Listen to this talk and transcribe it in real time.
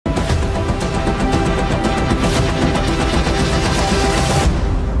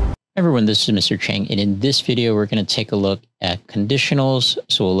Everyone, this is Mr. Chang, and in this video, we're going to take a look at conditionals.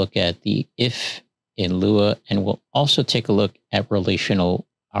 So we'll look at the if in Lua, and we'll also take a look at relational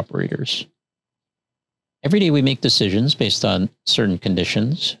operators. Every day we make decisions based on certain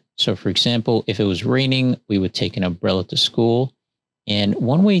conditions. So for example, if it was raining, we would take an umbrella to school. And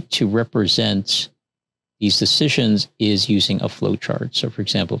one way to represent these decisions is using a flowchart. So for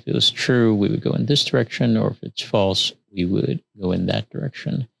example, if it was true, we would go in this direction, or if it's false, we would go in that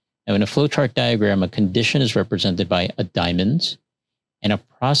direction. Now, in a flowchart diagram, a condition is represented by a diamond, and a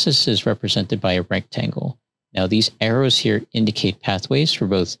process is represented by a rectangle. Now, these arrows here indicate pathways for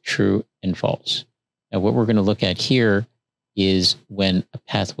both true and false. Now, what we're going to look at here is when a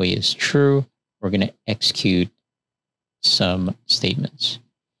pathway is true, we're going to execute some statements.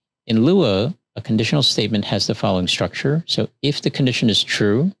 In Lua, a conditional statement has the following structure. So if the condition is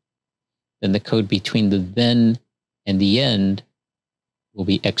true, then the code between the then and the end will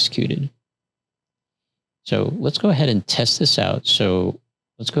be executed. So let's go ahead and test this out. So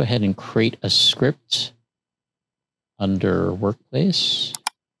let's go ahead and create a script under workplace,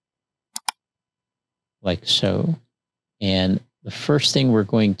 like so. And the first thing we're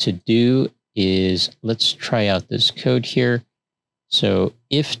going to do is let's try out this code here. So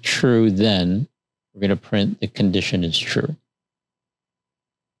if true, then we're going to print the condition is true.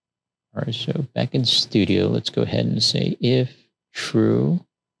 All right, so back in Studio, let's go ahead and say if true,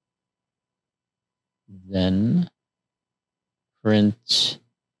 then print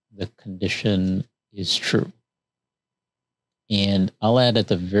the condition is true. And I'll add at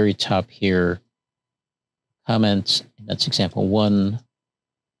the very top here comments, and that's example 1,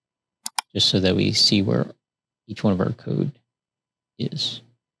 just so that we see where each one of our code is.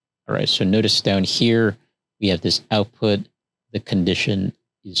 All right, so notice down here, we have this output, the condition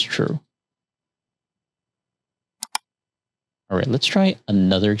is true. All right, let's try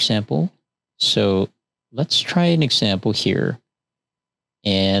another example. So let's try an example here.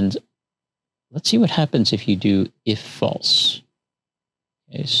 And let's see what happens if you do if false.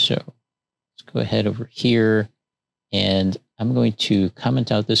 Okay, so let's go ahead over here. And I'm going to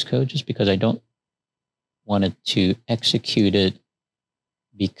comment out this code just because I don't want it to execute it,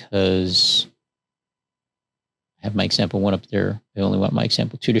 because I have my example 1 up there. I only want my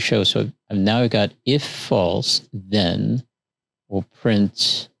example 2 to show. So I've now got if false, then we'll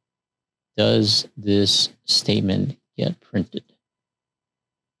print, does this statement get printed?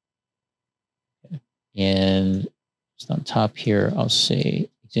 Okay. And just on top here, I'll say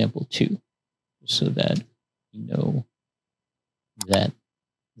example 2, so that you know that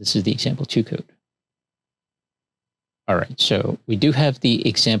this is the example 2 code. All right, so we do have the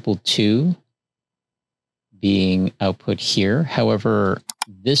example 2 being output here. However,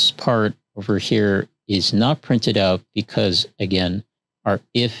 this part over here is not printed out because, again, our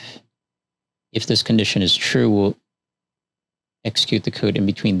if this condition is true, we'll execute the code in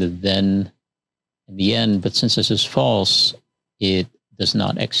between the then and the end. But since this is false, it does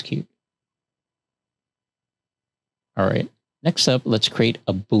not execute. All right, next up, let's create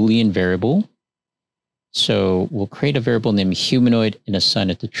a Boolean variable. So we'll create a variable named humanoid and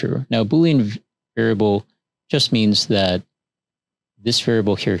assign it to true. Now, a Boolean variable just means that this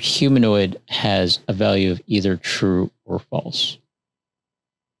variable here, humanoid, has a value of either true or false.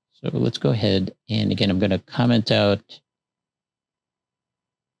 So let's go ahead. And again, I'm going to comment out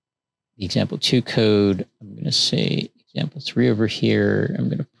the example 2 code. I'm going to say example 3 over here. I'm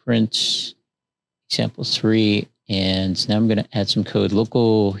going to print example 3. And now I'm going to add some code.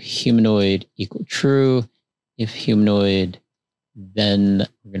 Local humanoid equal true. If humanoid, then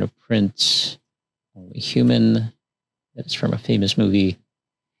we're going to print only human. That's from a famous movie.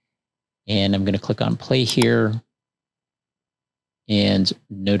 And I'm going to click on play here. And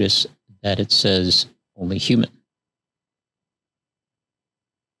notice that it says only human.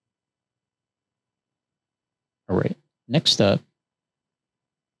 All right, next up,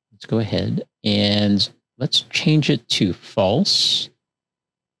 let's go ahead and let's change it to false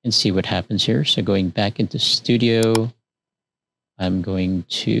and see what happens here. So going back into Studio, I'm going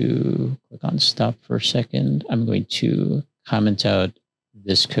to click on stop for a second. I'm going to comment out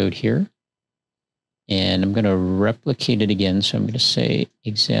this code here. And I'm going to replicate it again. So I'm going to say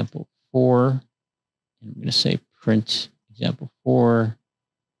example 4. And I'm going to say print example 4.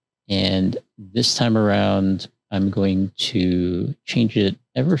 And this time around, I'm going to change it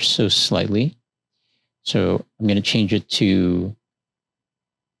ever so slightly. So I'm going to change it to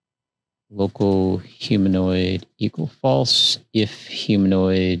local humanoid equal false. If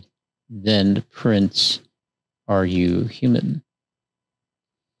humanoid, then print, are you human?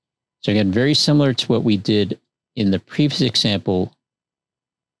 So again, very similar to what we did in the previous example,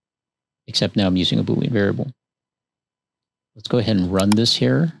 except now I'm using a Boolean variable. Let's go ahead and run this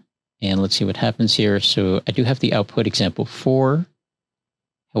here, and let's see what happens here. So I do have the output example 4.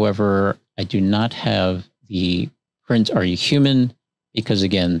 However, I do not have the print are you human, because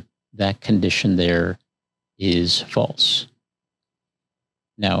again, that condition there is false.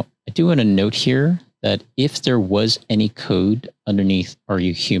 Now, I do want to note here that if there was any code underneath are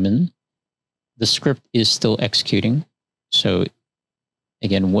you human, the script is still executing. So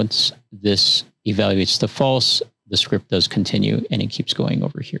again, once this evaluates to false, the script does continue and it keeps going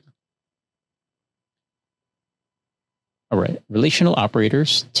over here. All right, relational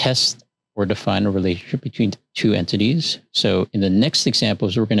operators test or define a relationship between two entities. So in the next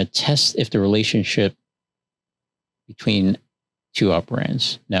examples, we're going to test if the relationship between two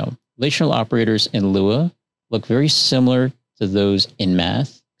operands. Now, relational operators in Lua look very similar to those in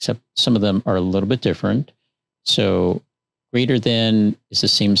math, except some of them are a little bit different. So greater than is the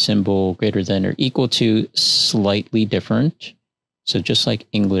same symbol, greater than or equal to, slightly different. So just like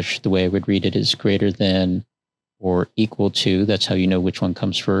English, the way I would read it is greater than or equal to. That's how you know which one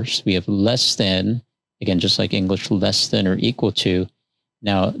comes first. We have less than, again, just like English, less than or equal to.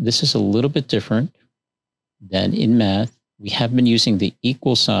 Now, this is a little bit different than in math. We have been using the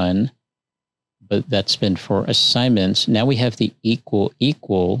equal sign, but that's been for assignments. Now we have the equal,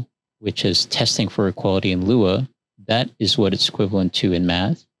 which is testing for equality in Lua. That is what it's equivalent to in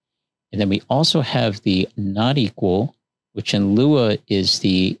math. And then we also have the not equal, which in Lua is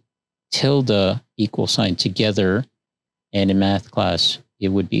the tilde equal sign together. And in math class, it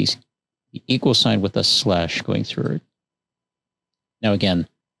would be the equal sign with a slash going through it. Now, again,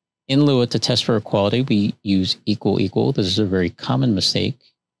 in Lua, to test for equality, we use equal. This is a very common mistake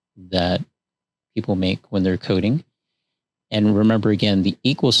that people make when they're coding. And remember, again, the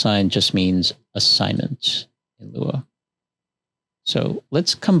equal sign just means assignment in Lua. So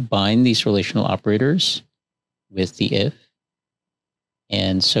let's combine these relational operators with the if.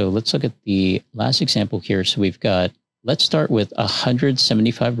 And so let's look at the last example here. So we've got, let's start with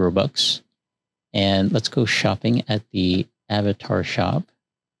 175 Robux. And let's go shopping at the avatar shop.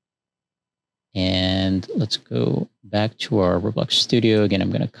 And let's go back to our Roblox studio. Again,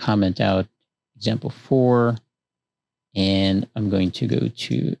 I'm going to comment out example 4. And I'm going to go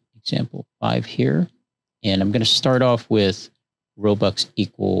to example 5 here. And I'm going to start off with Robux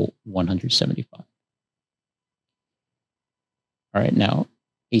equal 175. All right, now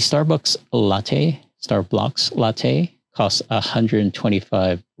a Starbucks latte costs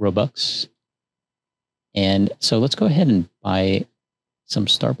 125 Robux. And so let's go ahead and buy some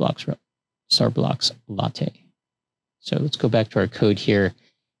Starbucks latte. So let's go back to our code here,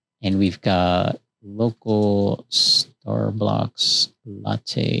 and we've got local Starbucks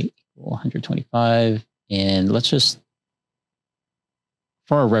latte equal 125. And let's just,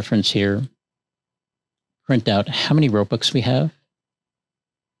 for our reference here, print out how many Robux we have.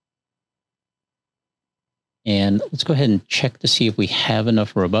 And let's go ahead and check to see if we have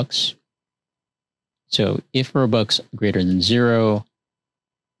enough Robux. So if Robux greater than 0,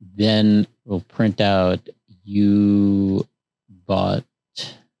 then we'll print out you bought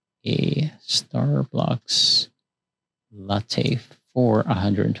a Starbucks latte for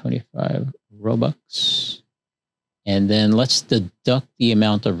 125 Robux. And then let's deduct the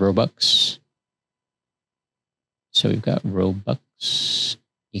amount of Robux. So we've got Robux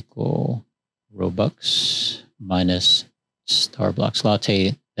equal Robux minus Starbucks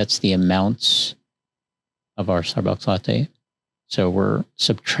latte. That's the amounts of our Starbucks latte. So we're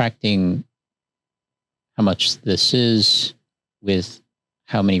subtracting how much this is with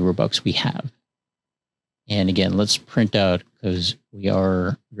how many Robux we have. And again, let's print out, because we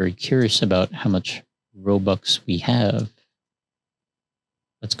are very curious about how much Robux we have.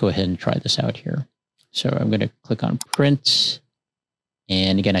 Let's go ahead and try this out here. So I'm going to click on print.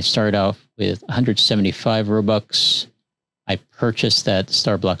 And again, I started off with 175 Robux. I purchased that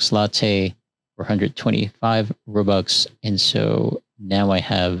Starbucks latte for 125 Robux. And so now I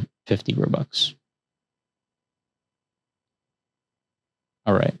have 50 Robux.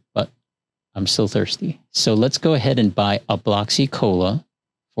 All right, but I'm still thirsty. So let's go ahead and buy a Bloxy Cola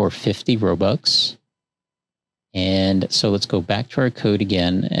for 50 Robux. And so let's go back to our code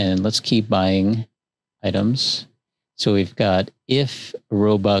again, and let's keep buying items. So we've got if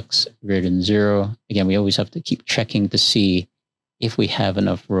Robux greater than 0. Again, we always have to keep checking to see if we have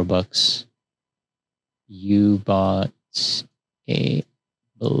enough Robux. You bought a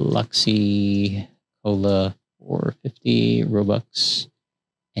Bloxy Cola for 50 Robux.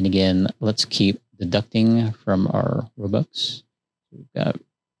 And again, let's keep deducting from our Robux. We've got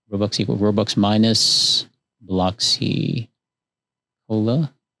Robux equal Robux minus Bloxy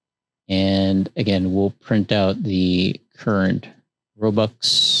Cola. And again, we'll print out the current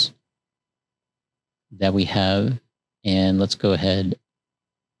Robux that we have. And let's go ahead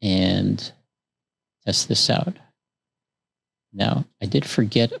and test this out. Now, I did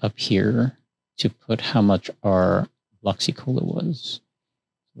forget up here to put how much our Bloxy Cola was.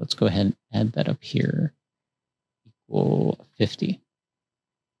 Let's go ahead and add that up here. Equal 50.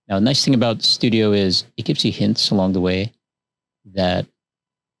 Now, a nice thing about Studio is it gives you hints along the way that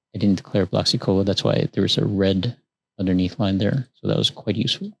I didn't declare Bloxy Cola. That's why there was a red underneath line there. So that was quite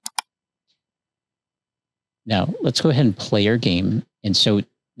useful. Now, let's go ahead and play our game. And so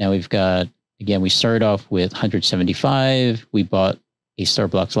now we've got, again, we started off with 175. We bought a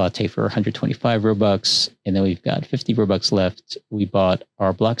Starbucks latte for 125 Robux. And then we've got 50 Robux left. We bought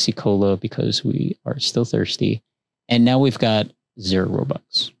our Bloxy Cola because we are still thirsty. And now we've got 0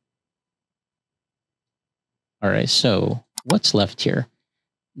 Robux. All right, so what's left here?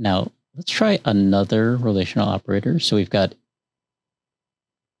 Now, let's try another relational operator. So we've got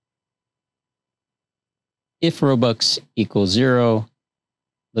if Robux equals 0,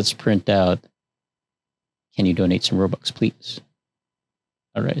 let's print out, can you donate some Robux, please?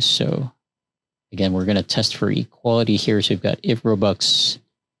 All right, so again, we're going to test for equality here. So we've got if Robux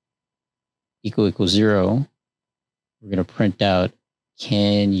equals 0, we're going to print out,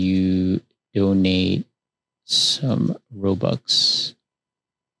 can you donate some Robux,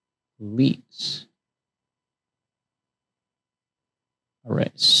 please? All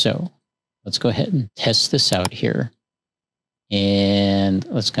right, so let's go ahead and test this out here. And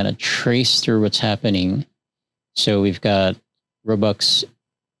let's kind of trace through what's happening. So we've got Robux,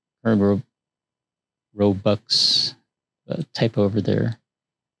 or Robux, typo over there.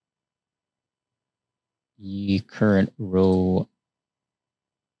 The current Robux.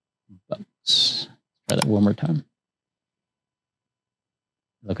 Try that one more time.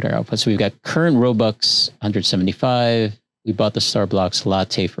 Look at our output. So we've got current Robux 175. We bought the Starbucks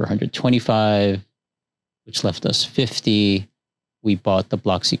latte for 125, which left us 50. We bought the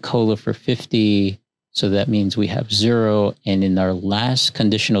Bloxy Cola for 50. So that means we have 0. And in our last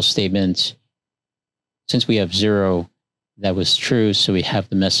conditional statement, since we have 0, that was true. So we have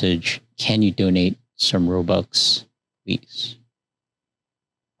the message, can you donate some Robux, please?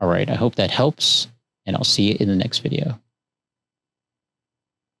 All right, I hope that helps, and I'll see you in the next video.